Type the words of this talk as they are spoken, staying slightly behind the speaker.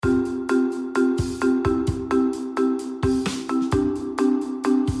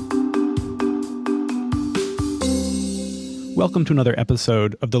Welcome to another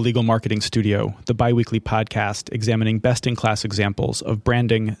episode of the Legal Marketing Studio, the biweekly podcast examining best-in-class examples of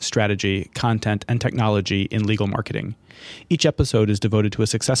branding, strategy, content, and technology in legal marketing. Each episode is devoted to a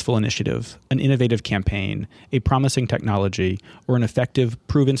successful initiative, an innovative campaign, a promising technology, or an effective,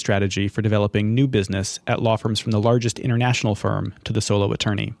 proven strategy for developing new business at law firms from the largest international firm to the solo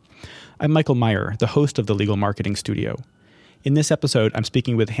attorney. I'm Michael Meyer, the host of the Legal Marketing Studio. In this episode, I'm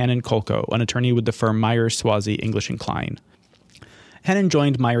speaking with Hannon Kolko, an attorney with the firm Myers Swazy English & Kline. Hannon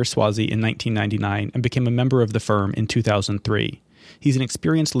joined Myers Swazy in 1999 and became a member of the firm in 2003. He's an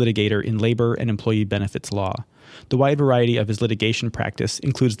experienced litigator in labor and employee benefits law. The wide variety of his litigation practice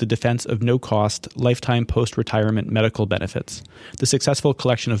includes the defense of no-cost, lifetime post-retirement medical benefits, the successful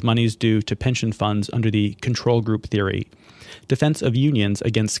collection of monies due to pension funds under the control group theory, defense of unions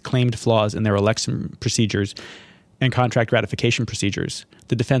against claimed flaws in their election procedures and contract ratification procedures,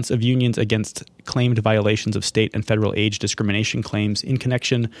 the defense of unions against claimed violations of state and federal age discrimination claims in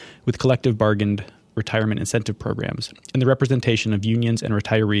connection with collective bargained retirement incentive programs, and the representation of unions and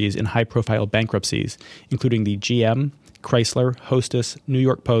retirees in high-profile bankruptcies, including the GM, Chrysler, Hostess, New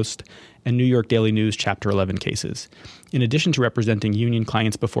York Post, and New York Daily News Chapter 11 cases. In addition to representing union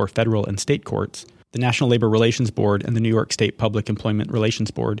clients before federal and state courts, the National Labor Relations Board, and the New York State Public Employment Relations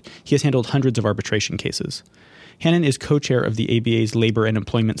Board, he has handled hundreds of arbitration cases. Hannon is co-chair of the ABA's Labor and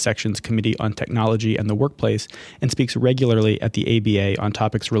Employment Section's Committee on Technology and the Workplace and speaks regularly at the ABA on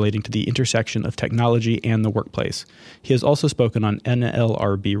topics relating to the intersection of technology and the workplace. He has also spoken on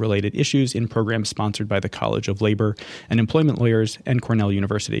NLRB-related issues in programs sponsored by the College of Labor and Employment Lawyers and Cornell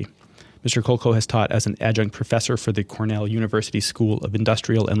University. Mr. Kolko has taught as an adjunct professor for the Cornell University School of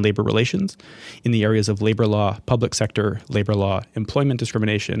Industrial and Labor Relations in the areas of labor law, public sector labor law, employment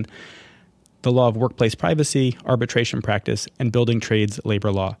discrimination, the law of workplace privacy, arbitration practice, and building trades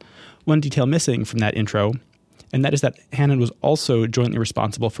labor law. One detail missing from that intro, and that is that Hannon was also jointly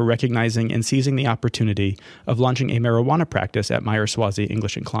responsible for recognizing and seizing the opportunity of launching a marijuana practice at Myers Swazy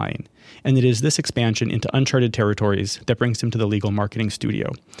English & Kline. And it is this expansion into uncharted territories that brings him to the Legal Marketing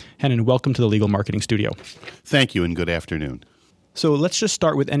Studio. Hannon, welcome to the Legal Marketing Studio. Thank you, and good afternoon. So let's just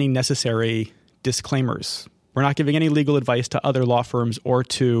start with any necessary disclaimers. We're not giving any legal advice to other law firms or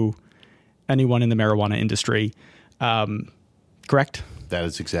to anyone in the marijuana industry, correct? That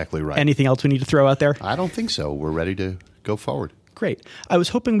is exactly right. Anything else we need to throw out there? I don't think so. We're ready to go forward. Great. I was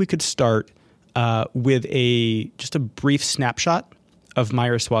hoping we could start with just a brief snapshot of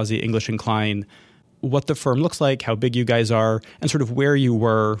Myers Swazy English & Kline, what the firm looks like, how big you guys are, and sort of where you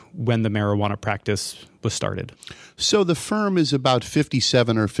were when the marijuana practice was started. So the firm is about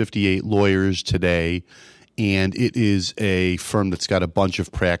 57 or 58 lawyers today, and it is a firm that's got a bunch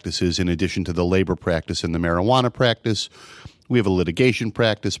of practices in addition to the labor practice and the marijuana practice. We have a litigation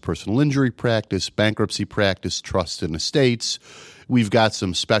practice, personal injury practice, bankruptcy practice, trust and estates. We've got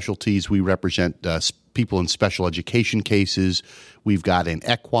some specialties. We represent people in special education cases. We've got an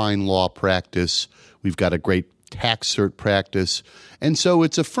equine law practice. We've got a great tax cert practice. And so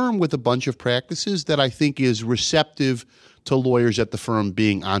it's a firm with a bunch of practices that I think is receptive to lawyers at the firm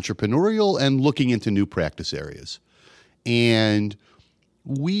being entrepreneurial and looking into new practice areas. And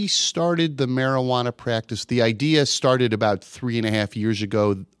we started the marijuana practice. The idea started about 3.5 years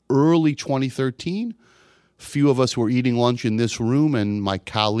ago, early 2013. A few of us were eating lunch in this room, and my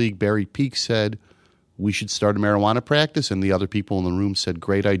colleague Barry Peak said, we should start a marijuana practice, and the other people in the room said,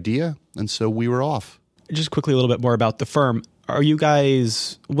 great idea, and so we were off. Just quickly a little bit more about the firm. Are you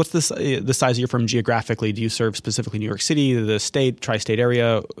guys, what's the size of your firm geographically? Do you serve specifically New York City, the state, tri-state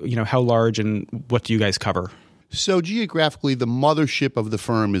area? How large and what do you guys cover? So geographically, the mothership of the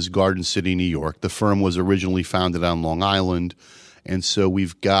firm is Garden City, New York. The firm was originally founded on Long Island, and so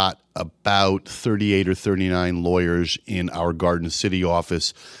we've got about 38 or 39 lawyers in our Garden City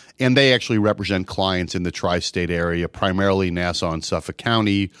office, and they actually represent clients in the tri-state area, primarily Nassau and Suffolk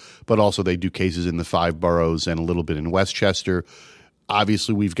County, but also they do cases in the 5 boroughs and a little bit in Westchester.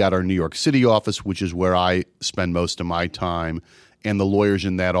 Obviously, we've got our New York City office, which is where I spend most of my time, and the lawyers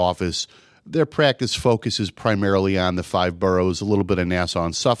in that office, their practice focuses primarily on the 5 boroughs, a little bit of Nassau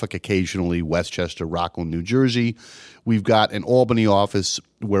and Suffolk, occasionally Westchester, Rockland, New Jersey. We've got an Albany office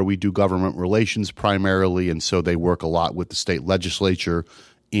where we do government relations primarily, and so they work a lot with the state legislature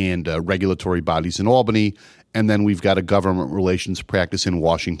and regulatory bodies in Albany. And then we've got a government relations practice in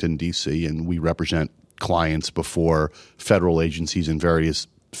Washington, D.C., and we represent clients before federal agencies and various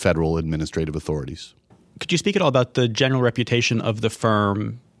federal administrative authorities. Could you speak at all about the general reputation of the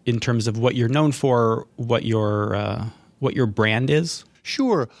firm in terms of what you're known for, what your brand is?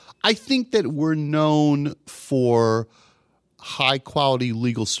 Sure. I think that we're known for high-quality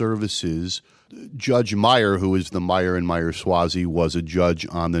legal services Judge Meyer, who is the Meyer and Meyer Swazi, was a judge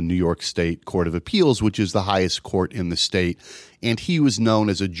on the New York State Court of Appeals, which is the highest court in the state. And he was known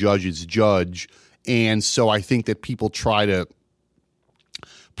as a judge's judge. And so I think that people try to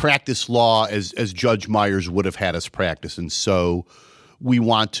practice law as Judge Myers would have had us practice. And so we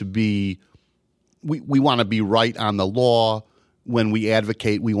want to be we want to be right on the law. When we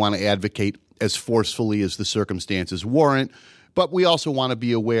advocate, we want to advocate as forcefully as the circumstances warrant. But we also want to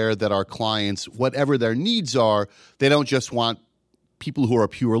be aware that our clients, whatever their needs are, they don't just want people who are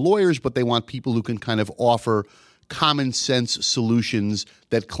pure lawyers, but they want people who can kind of offer common sense solutions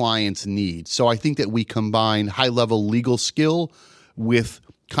that clients need. So I think that we combine high-level legal skill with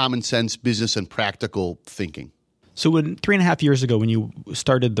common sense business and practical thinking. So when 3.5 years ago, when you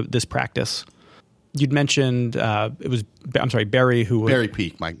started this practice, you'd mentioned Barry, who Barry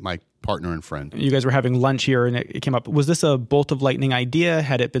Peak, my partner and friend. You guys were having lunch here, and it came up. Was this a bolt of lightning idea?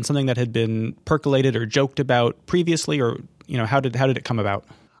 Had it been something that had been percolated or joked about previously, or how did it come about?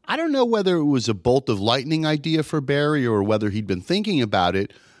 I don't know whether it was a bolt of lightning idea for Barry or whether he'd been thinking about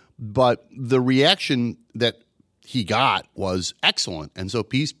it, but the reaction that he got was excellent, and so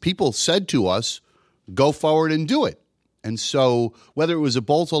people said to us, "Go forward and do it." And so whether it was a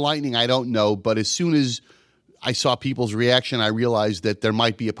bolt of lightning, I don't know, but as soon as I saw people's reaction, I realized that there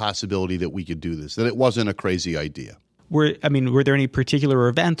might be a possibility that we could do this, that it wasn't a crazy idea. Were there any particular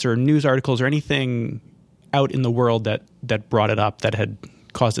events or news articles or anything out in the world that brought it up, that had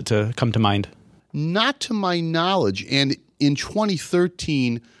caused it to come to mind? Not to my knowledge. And in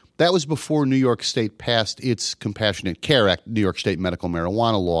 2013, that was before New York State passed its Compassionate Care Act, New York State medical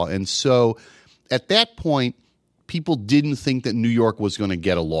marijuana law. And so at that point, people didn't think that New York was going to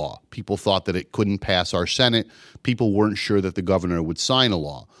get a law. People thought that it couldn't pass our Senate. People weren't sure that the governor would sign a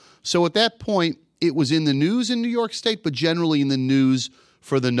law. So at that point, it was in the news in New York State, but generally in the news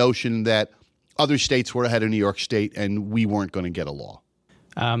for the notion that other states were ahead of New York State and we weren't going to get a law.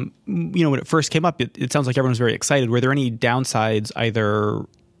 When it first came up, it sounds like everyone was very excited. Were there any downsides either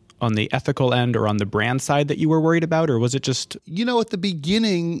on the ethical end or on the brand side that you were worried about, or was it just... At the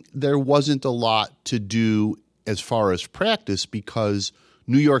beginning, there wasn't a lot to do as far as practice because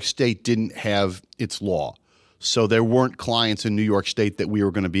New York State didn't have its law. So there weren't clients in New York State that we were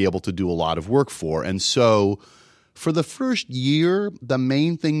going to be able to do a lot of work for. And so for the first year, the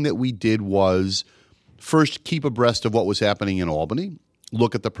main thing that we did was first keep abreast of what was happening in Albany,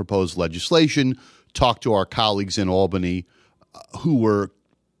 look at the proposed legislation, talk to our colleagues in Albany who were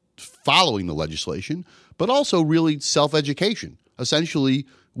following the legislation, but also really self-education. Essentially,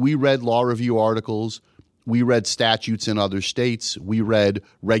 we read law review articles, we read statutes in other states, we read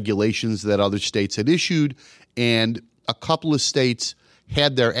regulations that other states had issued, and a couple of states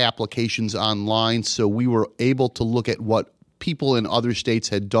had their applications online, so we were able to look at what people in other states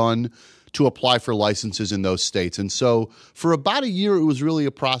had done to apply for licenses in those states. And so for about a year, it was really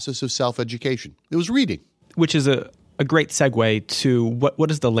a process of self-education. It was reading. Which is a great segue to what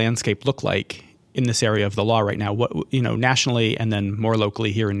does the landscape look like in this area of the law right now, nationally and then more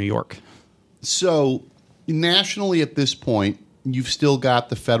locally here in New York? So nationally at this point, you've still got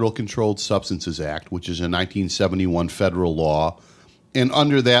the Federal Controlled Substances Act, which is a 1971 federal law. And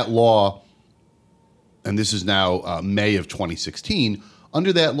under that law, and this is now May of 2016,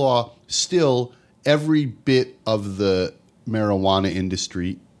 under that law, still every bit of the marijuana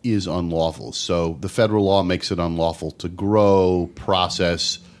industry is unlawful. So the federal law makes it unlawful to grow,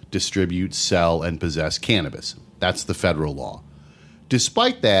 process, distribute, sell, and possess cannabis. That's the federal law.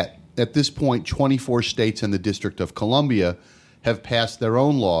 Despite that, at this point, 24 states and the District of Columbia have passed their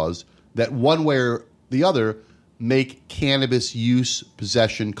own laws that one way or the other make cannabis use,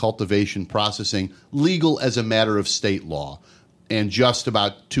 possession, cultivation, processing legal as a matter of state law. And just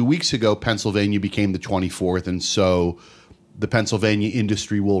about 2 weeks ago, Pennsylvania became the 24th, and so the Pennsylvania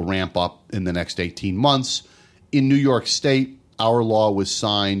industry will ramp up in the next 18 months. In New York State, our law was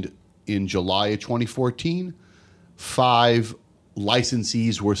signed in July of 2014. 5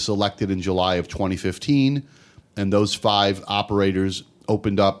 licensees were selected in July of 2015, and those 5 operators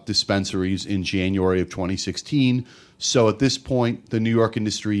opened up dispensaries in January of 2016. So at this point, the New York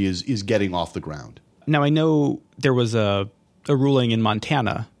industry is getting off the ground. Now, I know there was a ruling in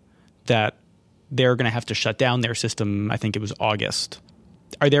Montana that they're going to have to shut down their system. I think it was August.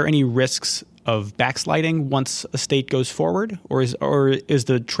 Are there any risks of backsliding once a state goes forward, or is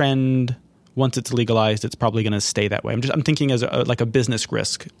the trend once it's legalized, it's probably going to stay that way? I'm thinking as a business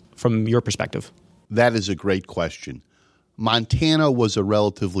risk from your perspective. That is a great question. Montana was a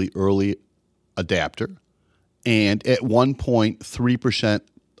relatively early adapter, and at one point, 3%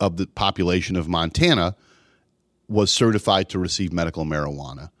 of the population of Montana was certified to receive medical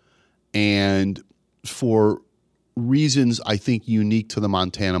marijuana. And for reasons I think unique to the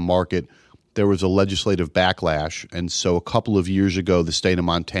Montana market, there was a legislative backlash. And so a couple of years ago, the state of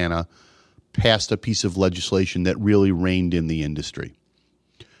Montana passed a piece of legislation that really reined in the industry.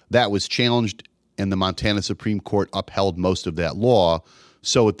 That was challenged, and the Montana Supreme Court upheld most of that law.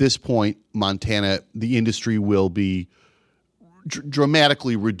 So at this point, Montana, the industry will be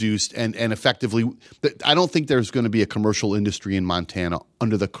dramatically reduced and effectively, I don't think there's going to be a commercial industry in Montana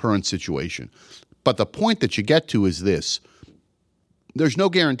under the current situation. But the point that you get to is this. There's no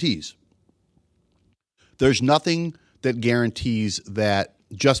guarantees. There's nothing that guarantees that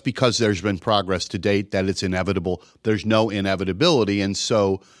just because there's been progress to date that it's inevitable. There's no inevitability. And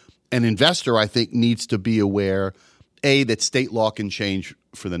so an investor, I think, needs to be aware, A, that state law can change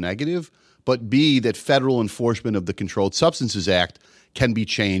for the negative, but B, that federal enforcement of the Controlled Substances Act can be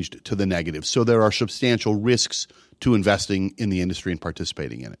changed to the negative. So there are substantial risks to investing in the industry and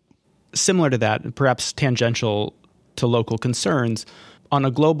participating in it. Similar to that, perhaps tangential to local concerns, on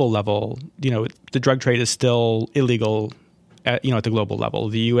a global level, the drug trade is still illegal at the global level.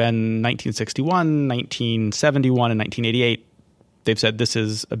 The UN 1961, 1971, and 1988, they've said this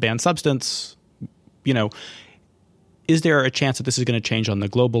is a banned substance. Is there a chance that this is going to change on the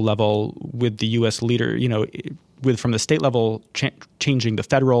global level with the U.S. leader, from the state level changing the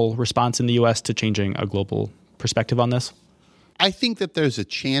federal response in the U.S. to changing a global perspective on this? I think that there's a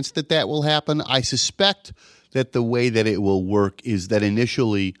chance that will happen. I suspect that the way that it will work is that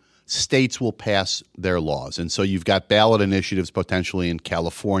initially states will pass their laws. And so you've got ballot initiatives potentially in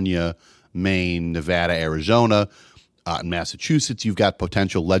California, Maine, Nevada, Arizona. In Massachusetts, you've got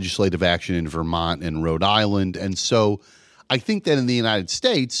potential legislative action in Vermont and Rhode Island. And so I think that in the United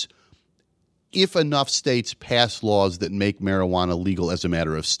States, if enough states pass laws that make marijuana legal as a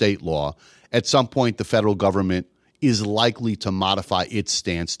matter of state law, at some point the federal government is likely to modify its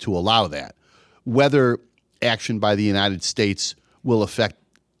stance to allow that. Whether action by the United States will affect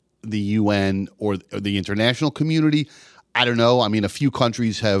the UN or the international community, I don't know. I mean, a few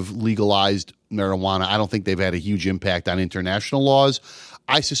countries have legalized marijuana. I don't think they've had a huge impact on international laws.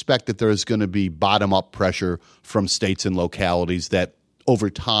 I suspect that there is going to be bottom-up pressure from states and localities that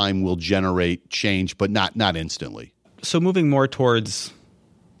over time will generate change, but not instantly. So moving more towards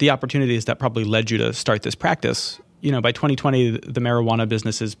the opportunities that probably led you to start this practice, by 2020, the marijuana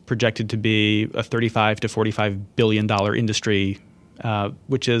business is projected to be a $35 to $45 billion industry,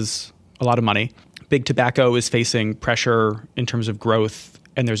 which is a lot of money. Big tobacco is facing pressure in terms of growth,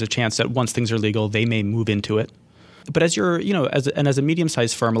 and there's a chance that once things are legal, they may move into it. But as you're, as a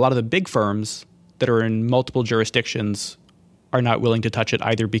medium-sized firm, a lot of the big firms that are in multiple jurisdictions are not willing to touch it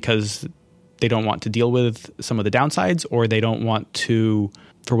either because they don't want to deal with some of the downsides, or they don't want to,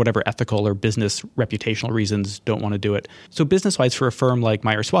 for whatever ethical or business reputational reasons, don't want to do it. So business-wise, for a firm like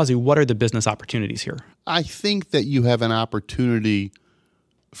Meyer Swazi, what are the business opportunities here? I think that you have an opportunity,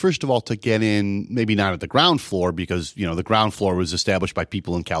 first of all, to get in, maybe not at the ground floor because, the ground floor was established by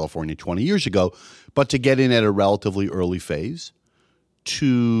people in California 20 years ago, but to get in at a relatively early phase,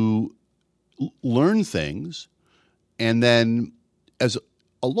 to learn things, and then as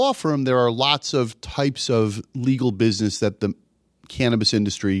a law firm, there are lots of types of legal business that the cannabis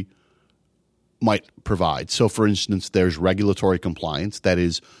industry might provide. So, for instance, there's regulatory compliance. That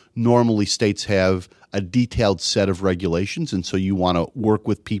is, normally states have a detailed set of regulations, and so you want to work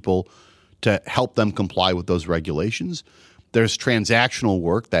with people to help them comply with those regulations. There's transactional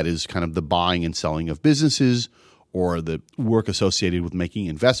work, that is kind of the buying and selling of businesses or the work associated with making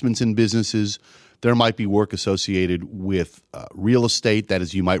investments in businesses. There might be work associated with real estate, that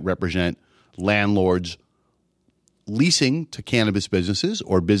is, you might represent landlords leasing to cannabis businesses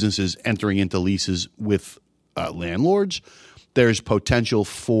or businesses entering into leases with landlords. There's potential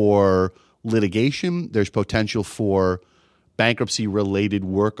for litigation. There's potential for bankruptcy-related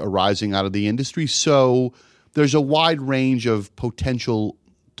work arising out of the industry. So there's a wide range of potential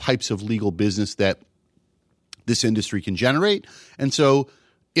types of legal business that this industry can generate. And so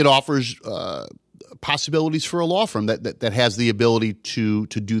it offers possibilities for a law firm that has the ability to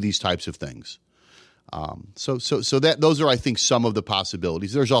do these types of things. So that those are, I think, some of the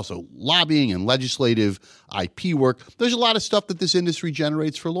possibilities. There's also lobbying and legislative IP work. There's a lot of stuff that this industry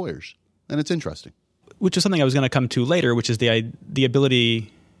generates for lawyers, and it's interesting. Which is something I was going to come to later, which is the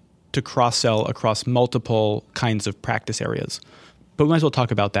ability to cross-sell across multiple kinds of practice areas. But we might as well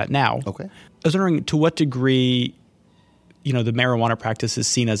talk about that now. Okay. I was wondering to what degree, the marijuana practice is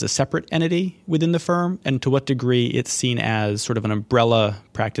seen as a separate entity within the firm, and to what degree it's seen as sort of an umbrella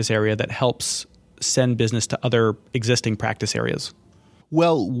practice area that helps send business to other existing practice areas.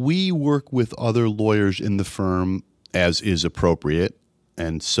 Well, we work with other lawyers in the firm as is appropriate.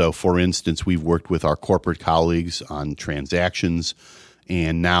 And so, for instance, we've worked with our corporate colleagues on transactions,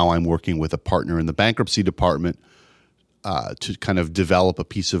 and now I'm working with a partner in the bankruptcy department to kind of develop a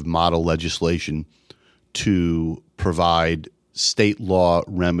piece of model legislation to provide state law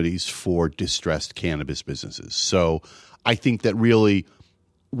remedies for distressed cannabis businesses. So I think that really,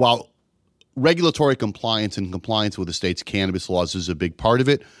 while regulatory compliance and compliance with the state's cannabis laws is a big part of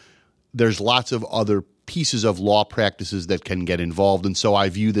it, there's lots of other pieces of law practices that can get involved. And so I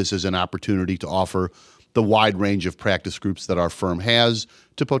view this as an opportunity to offer the wide range of practice groups that our firm has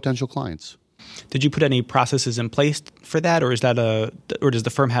to potential clients. Did you put any processes in place for that, or does the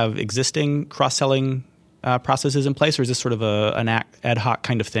firm have existing cross-selling processes in place, or is this sort of an ad hoc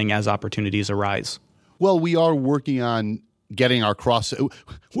kind of thing as opportunities arise? Well, we are working on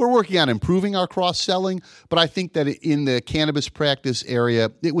we're working on improving our cross-selling, but I think that in the cannabis practice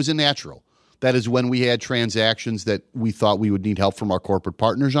area, it was a natural. That is, when we had transactions that we thought we would need help from our corporate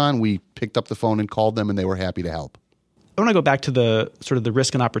partners on, we picked up the phone and called them, and they were happy to help. I want to go back to the sort of the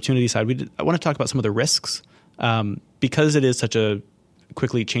risk and opportunity side. I want to talk about some of the risks because it is such a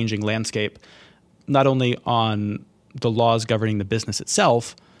quickly changing landscape, not only on the laws governing the business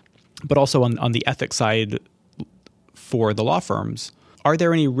itself, but also on the ethics side for the law firms. Are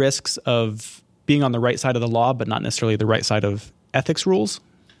there any risks of being on the right side of the law, but not necessarily the right side of ethics rules?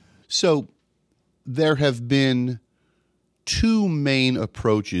 So there have been two main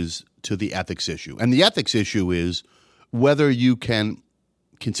approaches to the ethics issue. And the ethics issue is whether you can,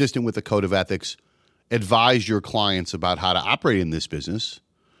 consistent with the code of ethics, advise your clients about how to operate in this business,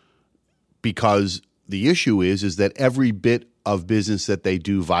 because the issue is that every bit of business that they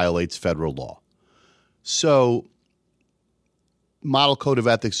do violates federal law. So Model Code of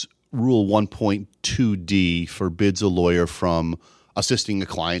Ethics Rule 1.2D forbids a lawyer from assisting a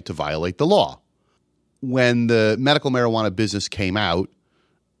client to violate the law. When the medical marijuana business came out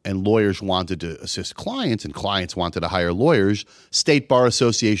and lawyers wanted to assist clients and clients wanted to hire lawyers, state bar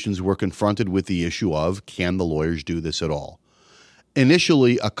associations were confronted with the issue of, can the lawyers do this at all?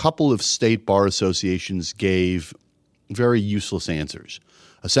 Initially, a couple of state bar associations gave very useless answers.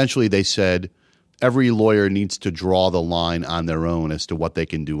 Essentially, they said every lawyer needs to draw the line on their own as to what they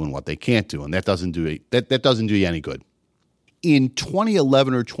can do and what they can't do, and that doesn't do you any good. In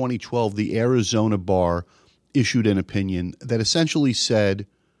 2011 or 2012, the Arizona Bar issued an opinion that essentially said,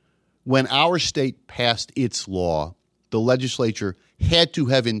 when our state passed its law, the legislature had to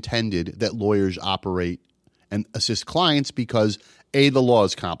have intended that lawyers operate and assist clients because, A, the law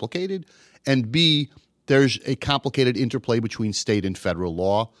is complicated, and B, there's a complicated interplay between state and federal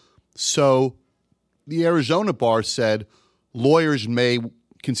law. So the Arizona Bar said lawyers may,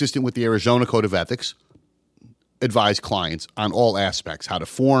 consistent with the Arizona Code of Ethics, advise clients on all aspects, how to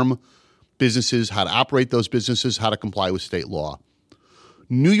form businesses, how to operate those businesses, how to comply with state law.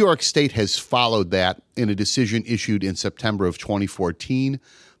 New York State has followed that in a decision issued in September of 2014.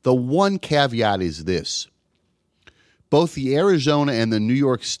 The one caveat is this. Both the Arizona and the New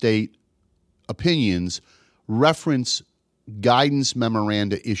York State opinions reference guidance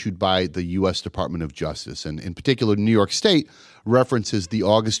memoranda issued by the U.S. Department of Justice. And in particular, New York State references the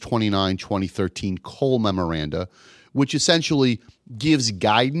August 29, 2013 Cole Memoranda, which essentially gives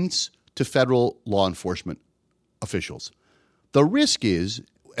guidance to federal law enforcement officials. The risk is,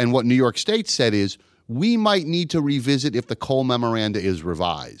 and what New York State said is, we might need to revisit if the Cole Memoranda is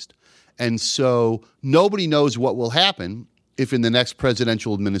revised. And so nobody knows what will happen if in the next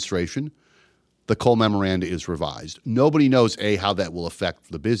presidential administration the Cole Memoranda is revised. Nobody knows, A, how that will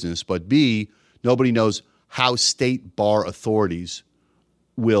affect the business, but B, nobody knows how state bar authorities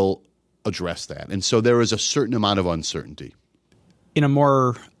will address that. And so there is a certain amount of uncertainty. In a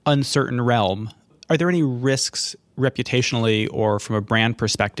more uncertain realm, are there any risks reputationally or from a brand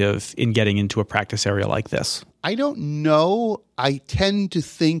perspective in getting into a practice area like this? I don't know. I tend to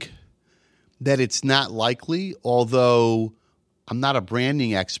think that it's not likely, although I'm not a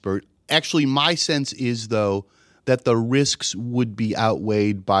branding expert. Actually, my sense is, though, that the risks would be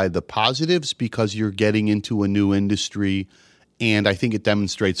outweighed by the positives because you're getting into a new industry, and I think it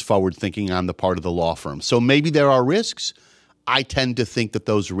demonstrates forward thinking on the part of the law firm. So maybe there are risks. I tend to think that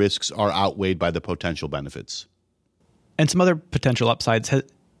those risks are outweighed by the potential benefits. And some other potential upsides.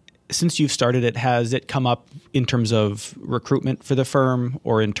 Since you've started it, has it come up in terms of recruitment for the firm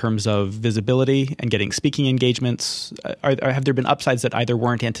or in terms of visibility and getting speaking engagements? Have there been upsides that either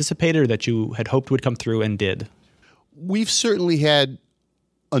weren't anticipated or that you had hoped would come through and did? We've certainly had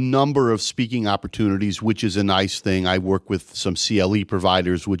a number of speaking opportunities, which is a nice thing. I work with some CLE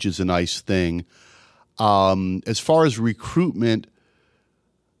providers, which is a nice thing. As far as recruitment,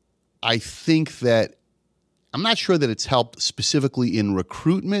 I think that I'm not sure that it's helped specifically in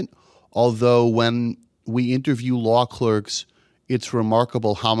recruitment, although when we interview law clerks, it's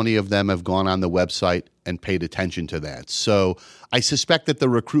remarkable how many of them have gone on the website and paid attention to that. So I suspect that the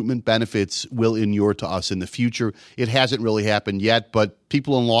recruitment benefits will inure to us in the future. It hasn't really happened yet, but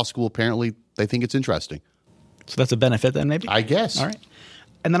people in law school, apparently, they think it's interesting. So that's a benefit then, maybe? I guess. All right.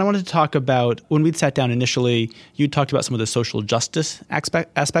 And then I wanted to talk about, when we'd sat down initially, you talked about some of the social justice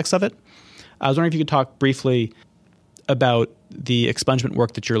aspects of it. I was wondering if you could talk briefly about the expungement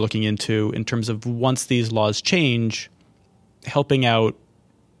work that you're looking into in terms of once these laws change, helping out,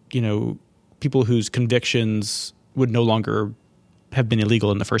 people whose convictions would no longer have been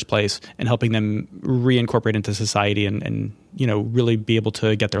illegal in the first place and helping them reincorporate into society and really be able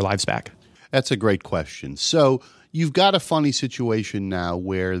to get their lives back. That's a great question. So you've got a funny situation now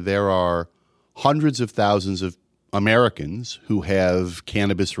where there are hundreds of thousands of Americans who have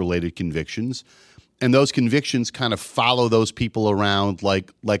cannabis-related convictions, and those convictions kind of follow those people around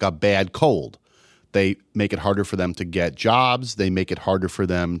like a bad cold. They make it harder for them to get jobs. They make it harder for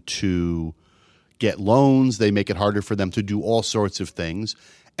them to get loans. They make it harder for them to do all sorts of things.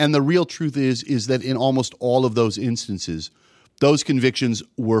 And the real truth is that in almost all of those instances, those convictions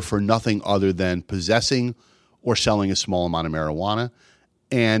were for nothing other than possessing or selling a small amount of marijuana.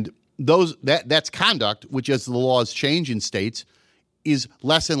 And that's conduct, which as the laws change in states, is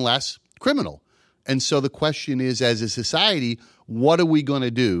less and less criminal. And so the question is, as a society, what are we going to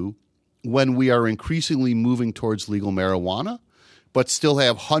do when we are increasingly moving towards legal marijuana, but still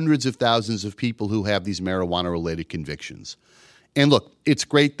have hundreds of thousands of people who have these marijuana-related convictions? And look, it's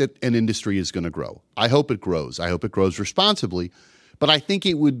great that an industry is going to grow. I hope it grows. I hope it grows responsibly. But I think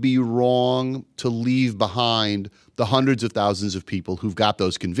it would be wrong to leave behind the hundreds of thousands of people who've got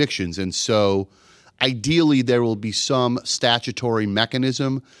those convictions. And so ideally, there will be some statutory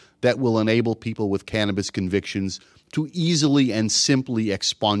mechanism that will enable people with cannabis convictions to easily and simply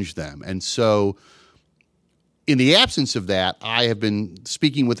expunge them. And so in the absence of that, I have been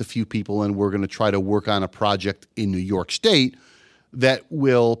speaking with a few people, and we're going to try to work on a project in New York State that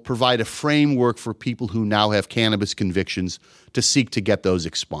will provide a framework for people who now have cannabis convictions to seek to get those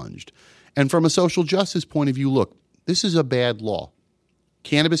expunged. And from a social justice point of view, look, this is a bad law.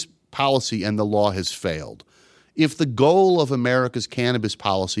 Cannabis policy and the law has failed. If the goal of America's cannabis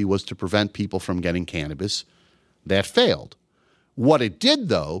policy was to prevent people from getting cannabis, that failed. What it did,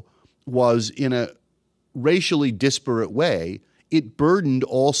 though, was in a racially disparate way, it burdened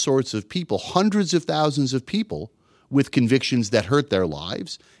all sorts of people, hundreds of thousands of people, with convictions that hurt their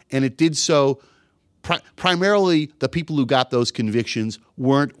lives. And it did so primarily the people who got those convictions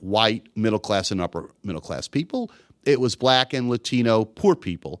weren't white, middle-class and upper-middle-class people. It was black and Latino poor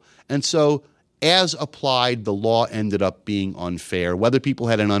people. And so as applied, the law ended up being unfair. Whether people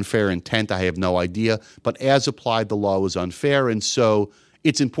had an unfair intent, I have no idea. But as applied, the law was unfair. And so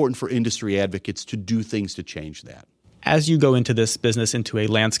it's important for industry advocates to do things to change that. As you go into this business, into a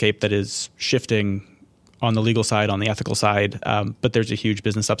landscape that is shifting on the legal side, on the ethical side, but there's a huge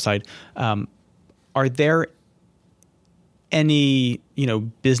business upside, are there any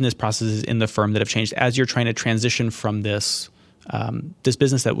business processes in the firm that have changed as you're trying to transition from this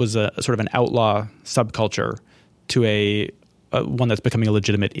business that was a sort of an outlaw subculture to a one that's becoming a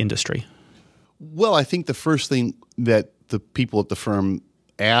legitimate industry? Well, I think the first thing that the people at the firm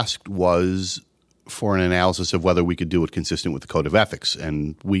asked was for an analysis of whether we could do it consistent with the Code of Ethics,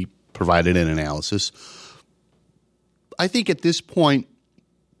 and we provided an analysis. I think at this point,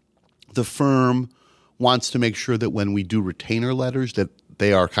 the firm wants to make sure that when we do retainer letters that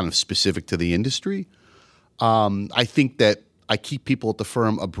they are kind of specific to the industry. I think that I keep people at the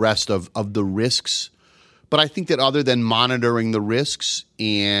firm abreast of the risks, but I think that other than monitoring the risks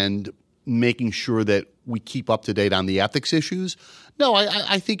and making sure that we keep up to date on the ethics issues, no,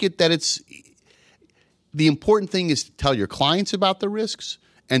 I think that it's the important thing is to tell your clients about the risks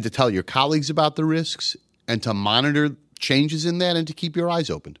and to tell your colleagues about the risks and to monitor changes in that and to keep your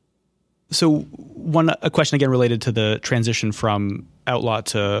eyes open. So a question again related to the transition from outlaw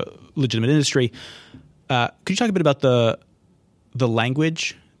to legitimate industry. Could you talk a bit about the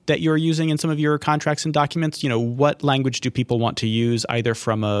language that you're using in some of your contracts and documents? What language do people want to use, either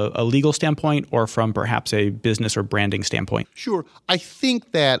from a legal standpoint or from perhaps a business or branding standpoint? Sure. I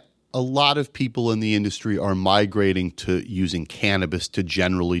think that a lot of people in the industry are migrating to using cannabis to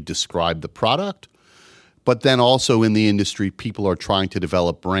generally describe the product. But then also in the industry, people are trying to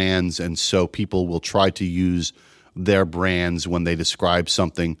develop brands, and so people will try to use their brands when they describe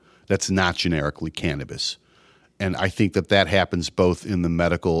something that's not generically cannabis. And I think that happens both in the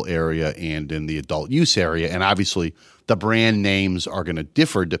medical area and in the adult use area. And obviously, the brand names are going to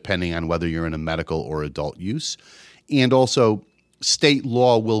differ depending on whether you're in a medical or adult use. And also, state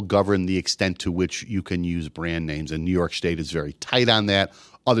law will govern the extent to which you can use brand names. And New York State is very tight on that.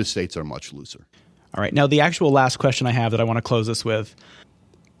 Other states are much looser. All right. Now, the actual last question I have that I want to close this with,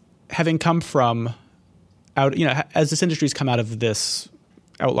 having come from out, as this industry's come out of this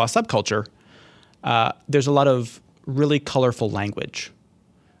outlaw subculture, there's a lot of really colorful language.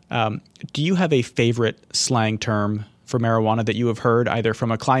 Do you have a favorite slang term for marijuana that you have heard either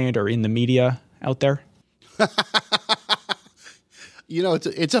from a client or in the media out there?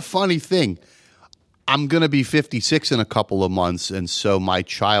 It's a funny thing. I'm going to be 56 in a couple of months, and so my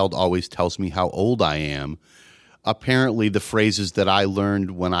child always tells me how old I am. Apparently, the phrases that I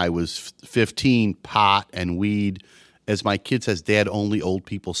learned when I was 15, pot and weed, as my kid says, Dad, only old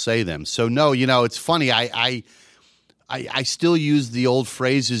people say them. So no, it's funny. I still use the old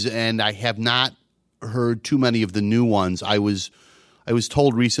phrases, and I have not heard too many of the new ones. I was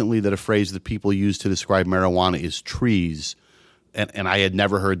told recently that a phrase that people use to describe marijuana is trees, and I had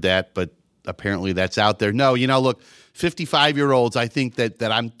never heard that, but apparently that's out there. No, look, 55-year-olds, I think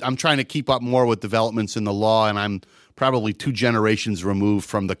that I'm trying to keep up more with developments in the law, and I'm probably 2 generations removed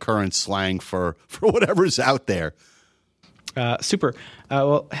from the current slang for whatever's out there. Super.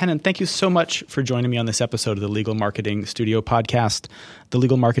 Well, Hennon, thank you so much for joining me on this episode of the Legal Marketing Studio podcast. The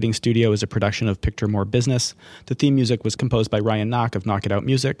Legal Marketing Studio is a production of Picture More Business. The theme music was composed by Ryan Knock of Knock It Out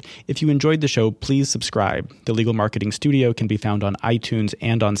Music. If you enjoyed the show, please subscribe. The Legal Marketing Studio can be found on iTunes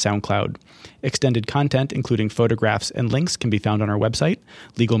and on SoundCloud. Extended content, including photographs and links, can be found on our website,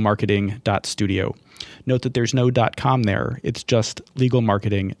 legalmarketing.studio. Note that there's no .com there. It's just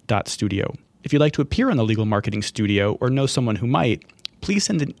legalmarketing.studio. If you'd like to appear on the Legal Marketing Studio or know someone who might, please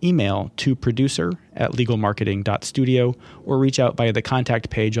send an email to producer@legalmarketing.studio or reach out via the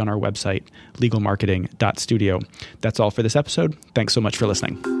contact page on our website, legalmarketing.studio. That's all for this episode. Thanks so much for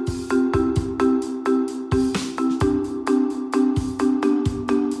listening.